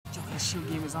shield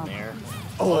game is on there.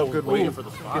 Oh, good waiting move. for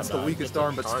the spot It's the dodge. weakest Gets a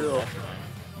arm, but charge still. back, man.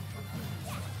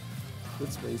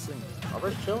 Good spacing.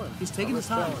 Arbar's chilling. He's taking his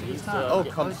time. chilling. He's time. Oh,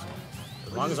 yeah, come. As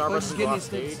long as Fudge Arbar is can go getting off his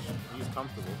stage, sticks. he's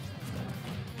comfortable.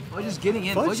 Fudge is getting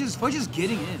in. Fudge- Fudge is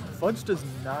getting in. Fudge does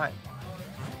not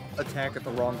attack at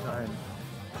the wrong time.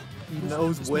 He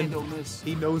knows This when man don't miss.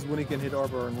 he knows when he can hit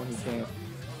Arbar and when he can't.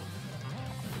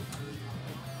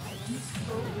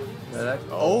 Yeah, that,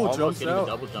 Almost jumps getting a out.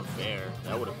 double jump there.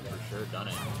 That would have for sure done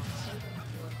it.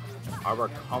 Arbar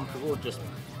comfortable, just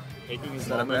taking his Is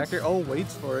that a back moments. here? Oh,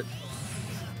 waits for it.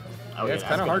 Oh, Yeah, it's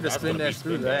kind of hard to that's spin gonna be dash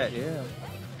through spin that. dash. Yeah.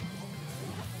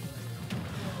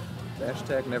 Dash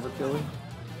tag never killing.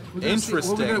 We're gonna see-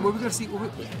 Interesting. We're gonna see.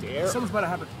 Dare. Something's about to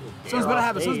happen. Dare Something's about to off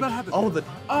happen. Something's about to happen. Oh, the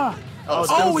Ah! oh,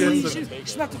 still Oh, he gets him. should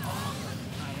smacked him.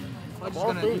 Fudge is Ball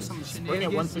gonna do things. some Bring it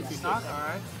shenanigans. 166. Stock, all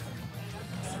right.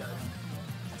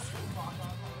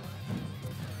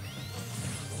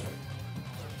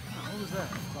 What was that?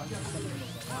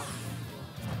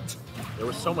 There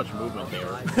was so much movement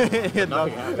there.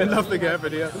 nothing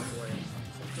happened. Yeah.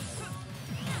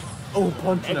 Oh,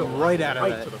 punching him right out of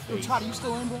Right to that. the Yo, face. Todd, are you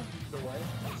still in, bro?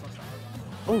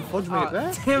 Oh, Fudge made it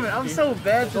back. Damn it, I'm so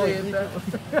bad today at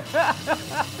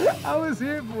that. I was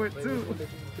here for it too.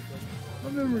 My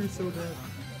memory's so bad.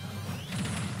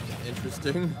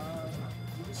 Interesting.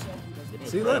 Getting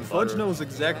See his bread that? and Fudge butter. knows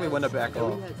exactly when to back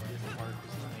off.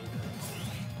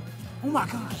 Oh my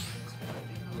god.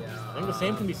 I think the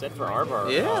same can be said for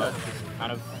Arbar. Yeah. Just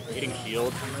kind of hitting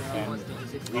shield and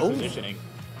Oh. repositioning.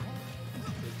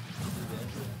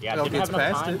 Yeah, Well, didn't have gets enough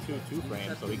past time it. to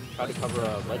two-frame, so he tried to cover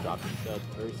a ledge drop instead.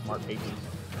 Very smart pacing.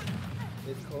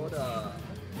 It's called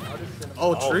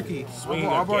Oh, tricky. Swinging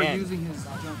Arbar again. using his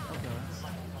jump. Okay.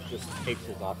 Just takes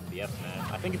it off of the F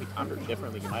smash. I think if he timed it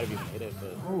differently, he might have even hit it,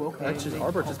 but Oh, okay. That's just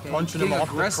Arbar just punching Getting him off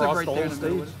aggressive across right the there whole in the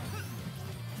middle stage. of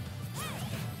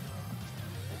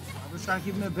it. Arbar's trying to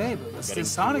keep him at bay, but Getting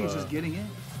Sonic to, is just getting in.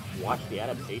 watch the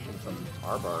adaptation from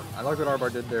Arbar. I like what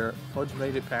Arbar did there. Fudge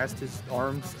made it past his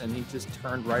arms, and he just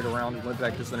turned right around and went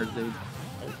back to center stage.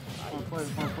 Come on, play.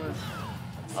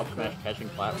 Up smash catching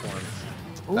platforms.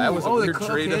 That was a they weird co-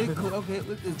 trade. Okay, okay,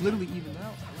 it's literally evened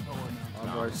out.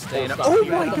 Arbar staying up. stop. Oh I'm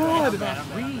my I'm god! bad.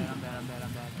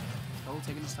 Oh,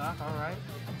 taking the stock. All right.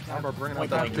 Arbar bringing out Like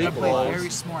that that big big Play balls. very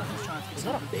smart. He's trying to Is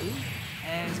that a bait?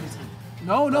 And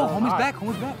no, homie's hot. back.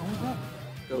 Homie's back.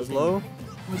 Goes low.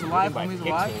 Homie's alive. By Homie's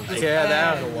alive. pixels.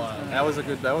 Yeah, And- that was a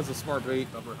good. That was a smart bait.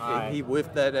 Cover high. He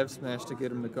whiffed that F smash to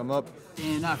get him to come up.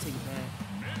 And now take it back.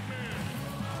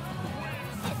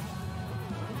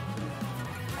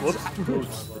 Whoops.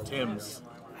 Oops. The Tims.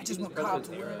 I just want Cobb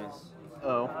to win.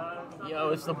 Oh. Yo,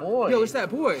 it's the boy. Yo, it's that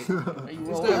boy. It's Hey, you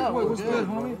roll that up. boy. What's good,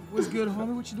 homie? What's good,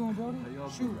 homie? What you doing, brody?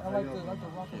 Shoot, I like the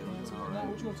rocket pants. Now,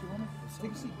 what you up to, homie?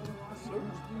 Take a seat.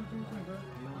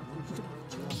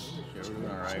 We're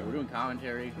doing all right. We're doing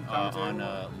commentary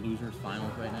on losers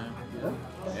finals right now.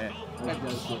 Yeah.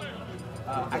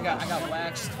 I got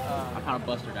waxed. I kind of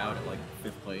busted out at like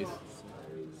 5th place.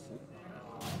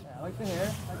 I like the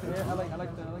hair. I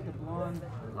like the blonde.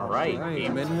 All right. Right,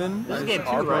 Game Minman. This is game two,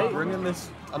 Arbar right? bringing this.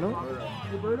 I know.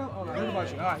 Roberto? Oh, I heard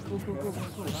about you. All right, cool. All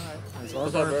right. Has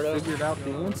What's up, Arbar Roberto? figured out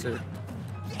the answer.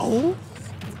 Oh.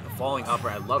 Falling upper.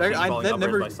 I love seeing falling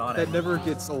uppers by Sonic. That never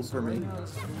gets old for me.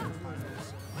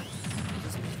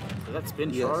 Is that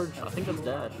spin Yes. charge? I think that's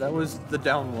dash. That was the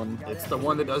down one. It's the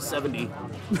one that does 70.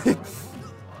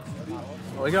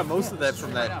 Well, he got most of that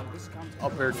from that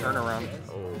up air turnaround.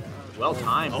 Oh, well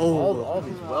timed. Oh. All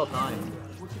these well timed.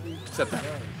 Except that.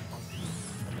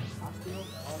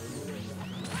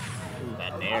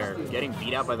 That nair. Getting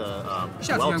beat out by the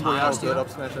Shout out to well young boy, timed Austin. Good up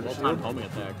smash at the shield. homing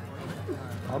attack.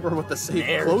 Arbar with the safe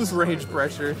Nares. close range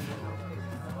pressure.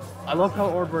 I love how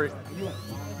Arbar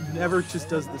never just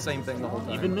does the same thing the whole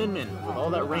time. Even Min with all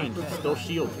that range, still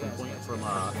shields from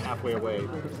halfway away,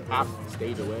 half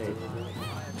stage away.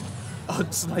 Oh,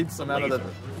 it snipes him out of the.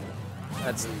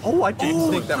 That's. Oh, I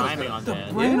didn't think that was timing gonna. on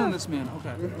that. Brain Yeah. on this man.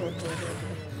 Okay.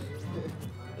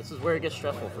 This is where it gets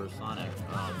stressful for Sonic.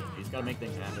 He's got to make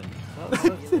things happen.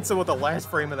 It's with the last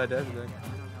frame of that dash attack.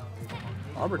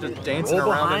 Arbar just dancing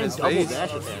Roll around in behind, his double face.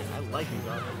 dash attack. I like these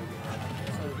Arbar.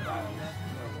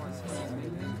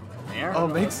 There. Oh,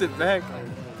 makes it back.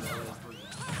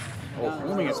 Oh,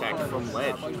 homing attack from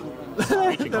ledge.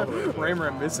 Reaching all the way.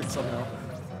 Ramer missing somehow.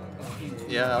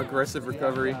 Yeah, aggressive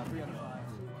recovery.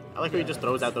 I like how he just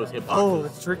throws out those hip Oh,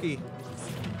 boxes. it's tricky.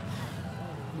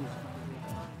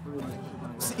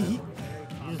 See,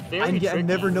 He's very tricky. I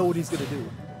never know what he's gonna do.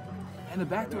 And the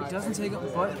back door doesn't take up,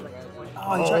 but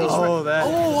Oh, that.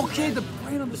 Oh, okay. The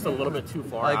brain on this Just a little bit too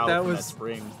far Like, out that from was- that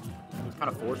spring. He was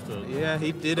kind of forced to. Yeah,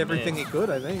 he did everything he could,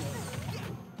 I think.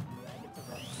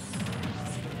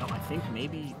 No, I think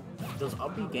maybe does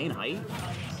up B gain height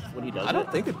when he does I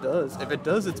don't think it does. If it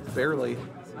does, it's barely.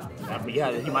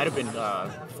 Yeah, he might have been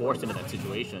forced into that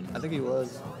situation. I think he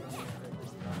was.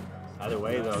 Either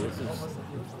way, though, this is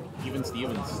even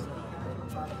Stevens.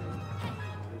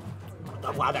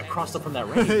 Oh, wow, that crossed up from that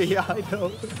range. Yeah, I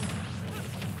know.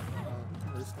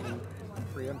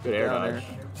 Good air dodge.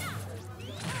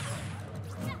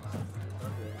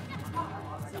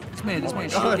 This man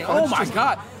God, shaking. Oh my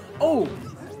god. Oh.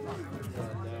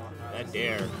 That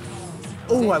dare.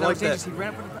 Oh, I That like was dangerous. that. He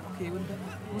ran up with the, okay,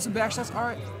 with some back shots. All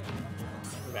right.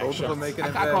 Both of them making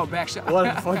it I call back. back shot.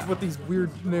 What Fudge with these weird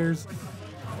nares.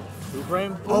 Two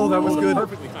frame? Oh, that was good.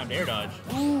 Perfectly timed air dodge.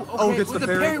 Ooh, okay. Oh, gets with the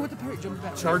the parry. With the parry. Jumping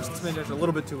back. Charged spin dash a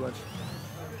little bit too much.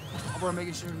 We're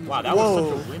making sure he's... Wow, that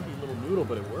Whoa. was such a wimpy little noodle,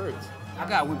 but it worked. I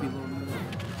got whippy little noodle.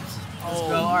 Let's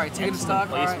go. All right, taking the stock.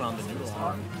 All Placement right. on the noodle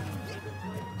arm.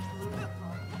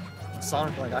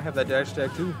 Sonic, like, I have that dash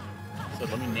tag too. So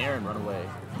let me nair and run away.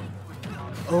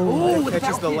 Oh, with the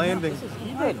catches back- the okay, landing. This is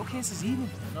even. Right, okay, this is even.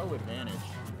 No advantage.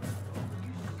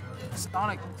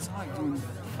 Sonic doing...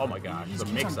 Oh my gosh, He the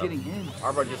just keeps mix on up. getting in.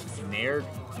 Arbar just nared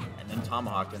and then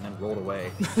tomahawked and then rolled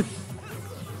away.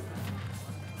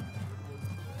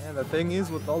 And the thing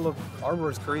is, with all of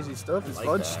Arbor's crazy stuff, is Like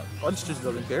Fudge. that. Fudge just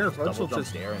doesn't care. Fudge Double will jump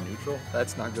just. nair and neutral.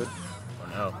 That's not good. Oh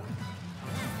no.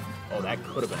 Oh, that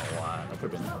could have been a lot. That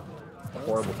could have been a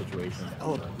horrible situation.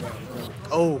 Oh.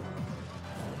 Oh.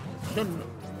 Can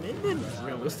Min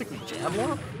realistically jab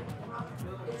lock?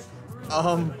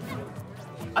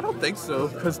 I don't think so,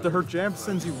 because her jab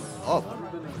sends you up,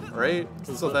 right?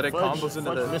 So that it combos into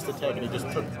Fudge the. missed a tech and he just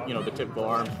took, the typical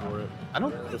arms for it. I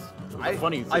don't. Just, it was a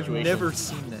funny I've situation. never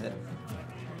seen that.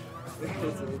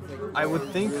 I would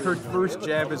think her first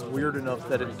jab is weird enough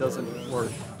that it doesn't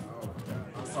work.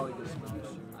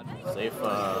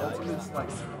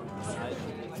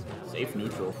 Safe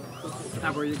neutral.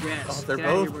 Not where you're gas. Oh, they're Get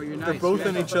out of here, both. bro. You're They're nice. both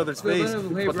in each other's face, Hey,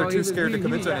 but bro, they're too scared to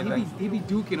commit to anything. He be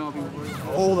duking on me,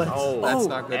 bro. Oh, that's Oh,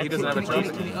 not good. He doesn't have a can he-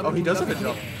 jump. can he up- Oh, he does can have a he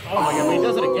jump. Oh my god, but he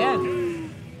does it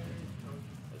again.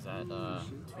 Is that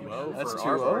 2-0 That's for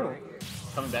 2-0. Arbar?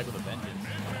 Coming back with a vengeance.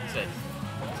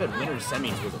 He said winner's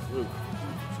semis was a fluke.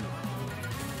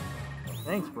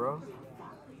 Thanks, bro.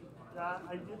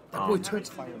 That boy turns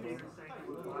fire, bro.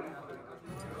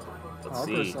 Let's Arbar's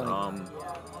see. Sonic.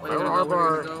 Where you gonna go,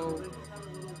 where you Arbar. gonna go?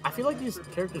 I feel like these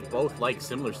characters both like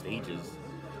similar stages.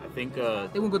 I think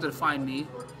They won't go to the Find Me.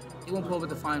 They won't pull up at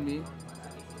the Find Me.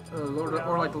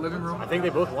 Or like the living room. I think they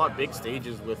both want big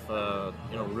stages with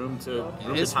room to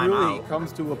This time really out.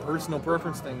 comes to a personal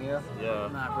preference thing, yeah. Yeah.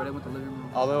 Nah, bro, they went to the living room.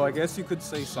 Although I guess you could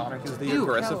say Sonic is the Ew,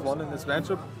 aggressive cows. one in this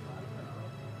matchup.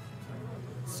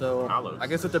 So Hollows. I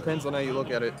guess it depends on how you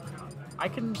look at it. I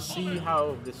can see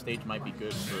how this stage might be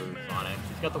good for Sonic.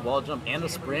 He's got the wall jump and the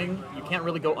spring. You can't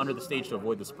really go under the stage to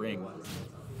avoid the spring.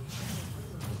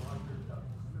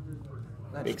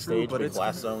 That's Big true, stage, but big it's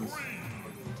blast zones.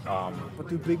 But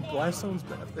do big blast zones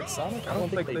benefit Sonic? I don't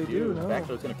think they do. No. Back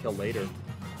throw's gonna kill later.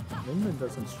 Min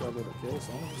doesn't struggle to kill.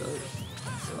 Sonic does.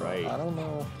 So Right. I don't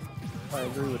know. If I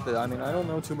agree with it. I mean, I don't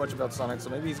know too much about Sonic, so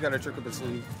maybe he's got a trick up his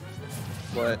sleeve.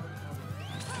 But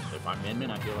If I'm Min,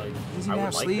 I feel like Does he I would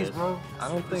have like sleeves, this. bro? I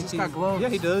don't think just got gloves. Yeah,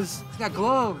 he does. He's got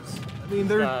gloves. I mean,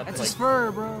 they're. got- That's Like- his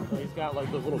fur, bro. He's got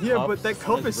like those little Yeah, cups but that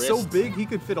on cup his is so wrist. big he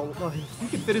could fit he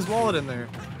could fit his wallet in there.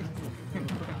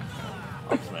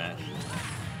 Up smash.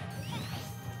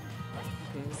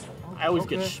 I always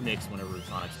get Okay. schmicks whenever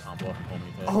Sonic's combo off and pull me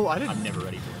attack. Oh, I didn't- I'm never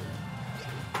ready for it.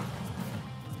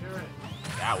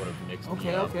 That would have mixed me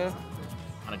Okay, up. okay.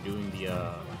 Kind of doing the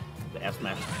F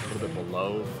smash a little bit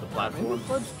below the Maybe platform.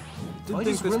 Fudge did Oh, think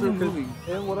he's this really through, 'cause- moving.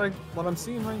 and what I'm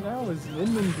seeing right now is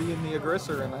Minmin being the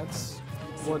aggressor, and that's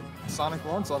what Sonic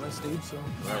wants on this stage. So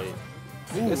Right.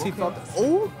 I guess he okay. thought,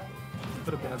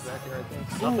 could have been a back here, I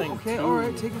think. Nothing okay, too-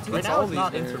 alright, take it, take Right it. now all it's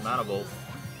not these airs. insurmountable.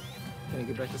 Can he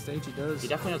get back to stage? He does. He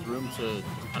definitely has room to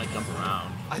kind of jump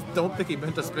around. I don't think he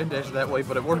meant to spin dash that way,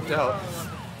 but it worked out.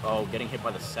 Oh, getting hit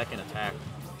by the second attack.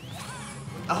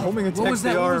 Homing What attacked was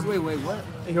that? the What was, arm. wait, what?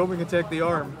 He homing attacked the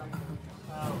arm.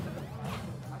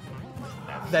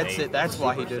 That's safe. it. That's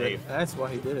why he Super did safe. it. That's why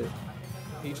he did it.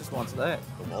 He just wants that.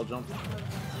 The wall jump.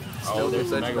 Still Oh, there's gets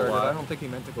the edge mega guarded. I wide. don't think he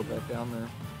meant to go back down there.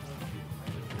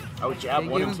 I would jab Yeah,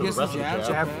 one give into him- the get rest some of the jabs,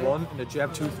 jab. Jab Okay. 1 and a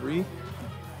jab 2-3.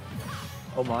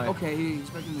 Oh my. Okay, he's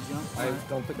expecting the jump. I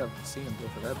don't think I've seen him go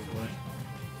for that before.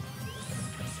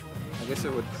 I guess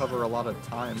it would cover a lot of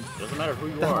time. Doesn't matter who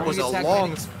you That are. was a Attack long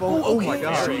ready. spell. Oh, Oh my okay.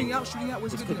 god. Shooting out.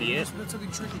 What's This he could gonna be do? it. That's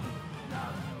something tricky.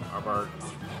 Arbar,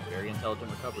 very intelligent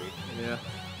recovery. Yeah.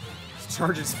 It's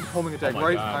charges homing attack Oh my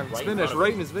right, God, right in spin dash front of right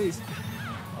him. in his face.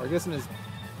 Or I guess in his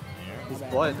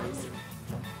butt.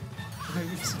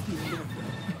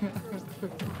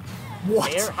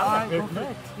 What? Air? How did that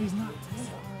connect? He's not.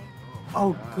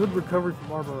 Oh, good recovery from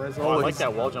Arbar as Oh, I always. like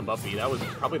that wall jump up B. That was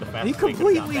probably the He fastest way he could've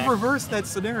completely gotten back. reversed that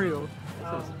scenario.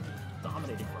 This is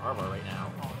dominating for Arbar right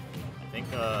now. I think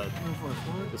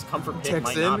this comfort pick Checks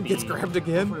might in, not be. gets grabbed For the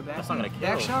again. back. That's not gonna kill.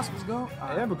 Back shots, let's go.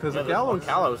 Yeah, because Yeah, of this, Gallows.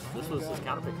 Kalos. This was his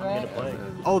counter pick coming into play.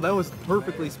 Oh, that was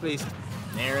perfectly spaced.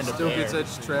 Nair into Still Bear. gets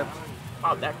edge trapped.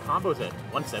 Wow, that combo's at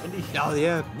 170. Oh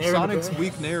yeah, Nair into Sonic's Bear.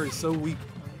 weak Nair is so weak.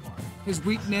 His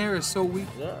weak nair is so weak.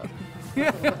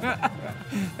 Yeah.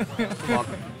 Come on.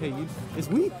 Hey, it's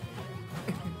weak.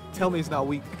 Tell me it's not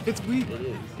weak. It's weak. It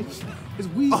is. It's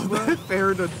weak, Oh, bro. that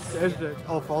fair to dash deck.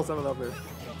 Oh, falls out of that bear.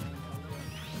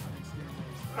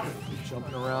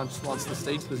 Jumping around, just wants the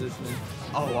stage positioning.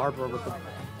 Oh, Arbar with the.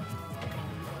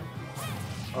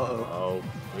 Uh-oh. Oh,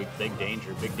 big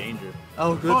danger, big danger.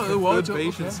 Oh, good, Oh, the wall good jump,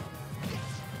 patience.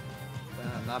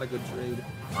 Not a good trade.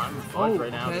 I'm Fudge Oh,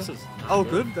 right now. okay. This is not Oh,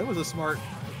 good. good. That was a smart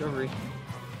recovery.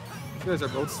 You guys are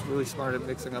both really smart at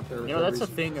mixing up their You know, that's the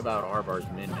recoveries. thing about Arbar's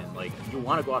min. Like, you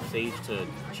want to go off stage to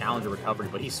challenge a recovery,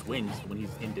 but he swings when he's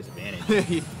in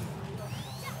disadvantage.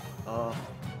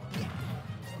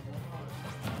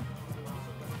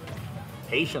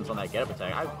 Patience on that get-up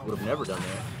attack. I would have never done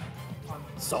that.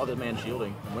 Saw the man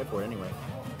shielding and went for it anyway.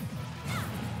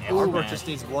 And Arbar smash. just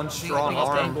needs one strong Off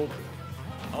arm. angle.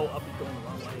 Oh, up and going the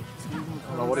wrong way. I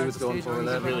don't know what he was going for with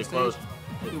that. Really close.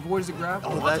 He avoids the grab. Oh,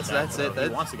 He wants that's back it. throw. He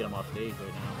That wants to get him off stage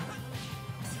right now.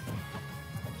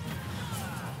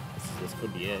 This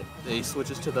could be it. he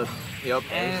switches to the. Yep.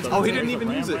 And- Oh, he There's didn't the even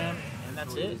ram use it. ram, and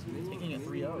that's it. Taking it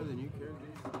 3-0.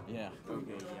 Yeah.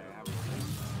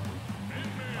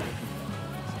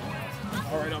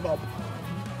 All right, I'm up.